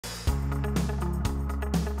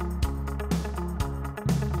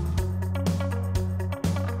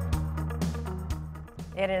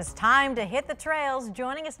It is time to hit the trails.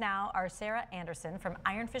 Joining us now are Sarah Anderson from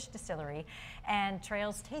Ironfish Distillery and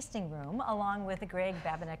Trails Tasting Room, along with Greg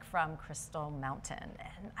Babinec from Crystal Mountain.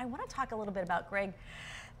 And I want to talk a little bit about, Greg,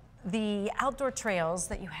 the outdoor trails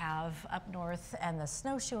that you have up north and the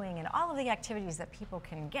snowshoeing and all of the activities that people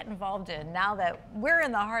can get involved in now that we're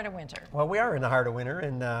in the heart of winter. Well, we are in the heart of winter,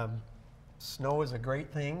 and snow is a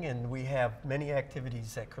great thing, and we have many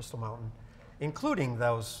activities at Crystal Mountain, including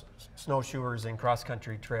those snowshoers and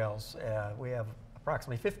cross-country trails. We have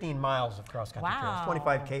approximately 15 miles of cross-country trails,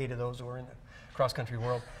 25K to those who are in the cross-country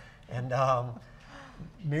world, and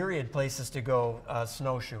myriad places to go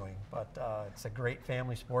snowshoeing, but it's a great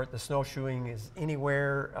family sport. The snowshoeing is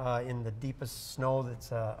anywhere in the deepest snow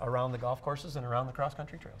that's around the golf courses and around the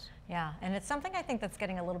cross-country trails. Yeah, and it's something I think that's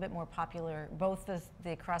getting a little bit more popular, both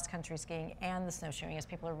the cross-country skiing and the snowshoeing, as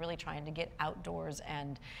people are really trying to get outdoors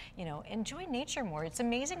and, you know, enjoy nature more. It's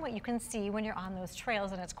amazing what you can see when you're on those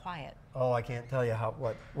trails and it's quiet. Oh, I can't tell you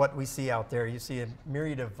what we see out there. You see a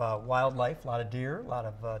myriad of wildlife, a lot of deer, a lot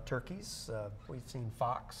of turkeys. We've seen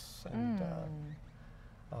fox and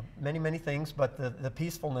many, many things, but the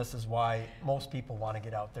peacefulness is why most people want to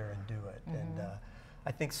get out there and do it. And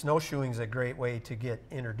I think snowshoeing is a great way to get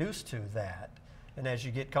introduced to that. And as you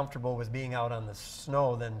get comfortable with being out on the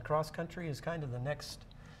snow, then cross-country is kind of the next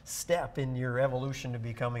step in your evolution to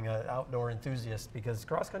becoming an outdoor enthusiast, because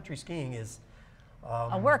cross-country skiing is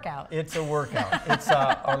a workout. It's a workout. It's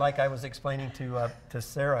or like I was explaining to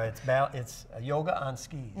Sarah, it's yoga on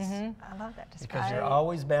skis. I love that. Because you're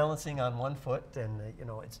always balancing on one foot, and you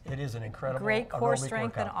know it is an incredible great core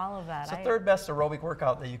strength workout. and all of that. It's the third best aerobic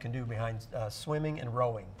workout that you can do behind swimming and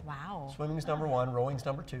rowing. Wow. Swimming's number one, rowing's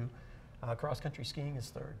number two. Cross-country skiing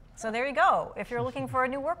is third. So there you go. If you're looking for a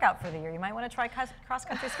new workout for the year, you might want to try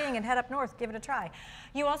cross-country skiing and head up north, give it a try.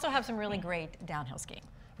 You also have some really great downhill skiing.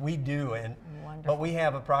 We do, but we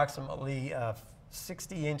have approximately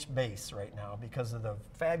 60-inch base right now because of the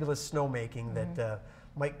fabulous snowmaking that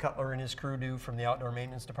Mike Cutler and his crew do from the Outdoor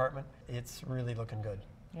Maintenance Department. It's really looking good.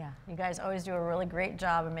 Yeah, you guys always do a really great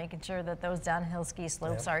job of making sure that those downhill ski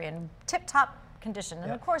slopes are in tip-top condition.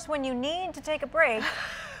 And of course, when you need to take a break,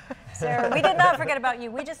 Sarah, we did not forget about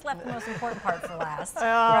you. We just left the most important part for last. Oh,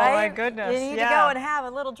 right? my goodness. You need to go and have a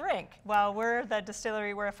little drink. Well, we're the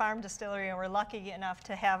distillery. We're a farm distillery, and we're lucky enough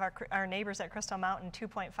to have our neighbors at Crystal Mountain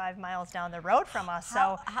 2.5 miles down the road from us.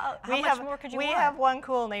 So how much more could you want? We have one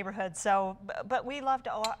cool neighborhood. So, but we love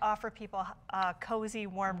to offer people cozy,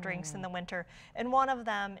 warm drinks in the winter. And one of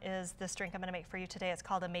them is this drink I'm going to make for you today. It's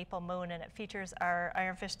called a Maple Moon, and it features our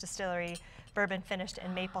Ironfish Distillery bourbon finished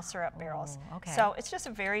in maple syrup barrels. Okay. So it's just a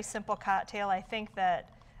very simple cocktail. I think that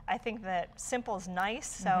simple is nice.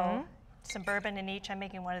 So some bourbon in each. I'm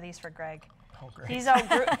making one of these for Greg. Oh, great. He's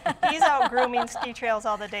out grooming ski trails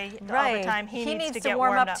all the time. He needs to get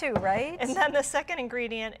warm up too, right? And then the second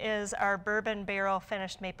ingredient is our bourbon barrel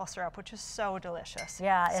finished maple syrup, which is so delicious.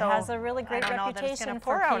 Yeah, it has a really great reputation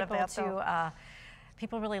for out people of that, to.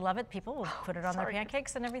 People really love it. People will put it on their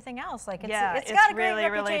pancakes and everything else. Like it's it's got a great really,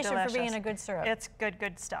 reputation really for being a good syrup. It's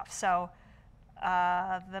good stuff. So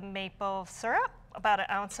the maple syrup, about an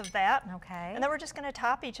ounce of that. Okay. And then we're just going to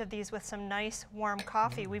top each of these with some nice warm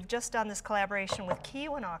coffee. We've just done this collaboration with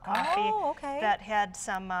Keweenaw Coffee that had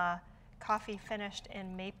some coffee finished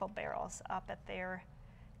in maple barrels up at their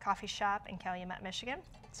coffee shop in Calumet, Michigan.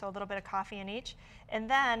 So a little bit of coffee in each. And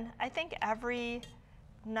then I think every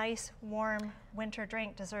nice warm winter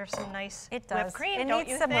drink deserves some nice whipped cream, don't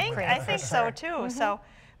you think? I think so too. So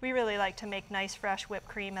we really like to make nice fresh whipped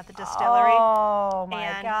cream at the distillery. Oh my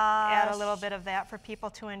and gosh. add a little bit of that for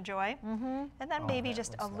people to enjoy. And then maybe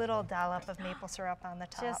just a little dollop of maple syrup on the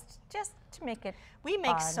top. Just to make it We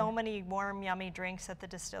make so many warm, yummy drinks at the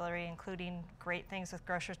distillery, including great things with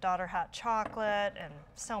Grocer's Daughter hot chocolate and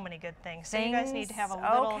so many good things. So you guys need to have a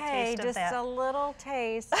little taste of that. Just a little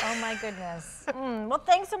taste. Oh my goodness. Well,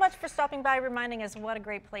 thanks so much for stopping by, reminding us what a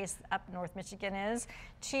great place up North Michigan is.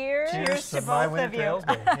 Cheers. Cheers to both of you.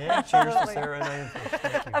 Yeah, cheers to Sarah and Ironfish.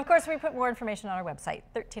 Thank you. Of course, we put more information on our website,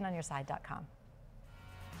 13onyourside.com.